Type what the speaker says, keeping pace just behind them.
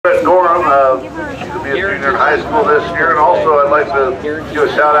Gorham, to be a junior in high school this year, and also I'd like to give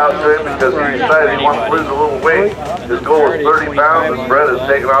a shout out to him because he decided he wants to lose a little weight. His goal is 30 pounds, and Brett has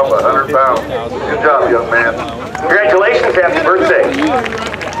taken off 100 pounds. Good job, young man. Congratulations, happy birthday.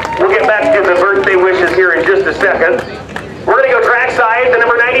 We'll get back to the birthday wishes here in just a second. We're going to go trackside, the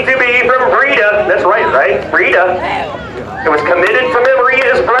number 92B from Breda. That's right? Breda. It was committed from memory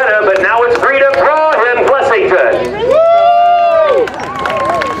as Breda, but now it's Breda from Blessington.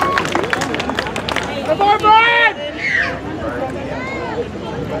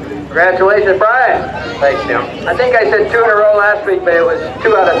 Congratulations, Brian. Thanks, Tim. I think I said 2 in a row last week, but it was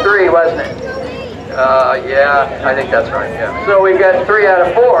 2 out of 3, wasn't it? Yeah, I think that's right, yeah. So we got 3 out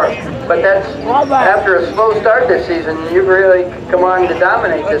of 4, but that's after a slow start this season. You've really come on to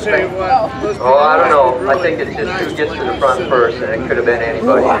dominate this thing. Oh, I don't know. I think it's just who gets to the front first, and it could have been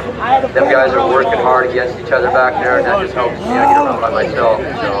anybody. Them guys are working hard against each other back there, and that just helps me. I get around by myself.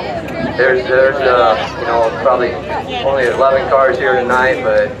 So there's you know, probably only 11 cars here tonight,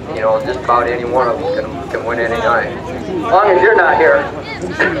 but you know, just about any one of them can win any night. As long as you're not here.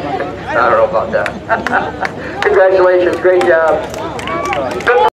 I don't know about that. Congratulations, great job.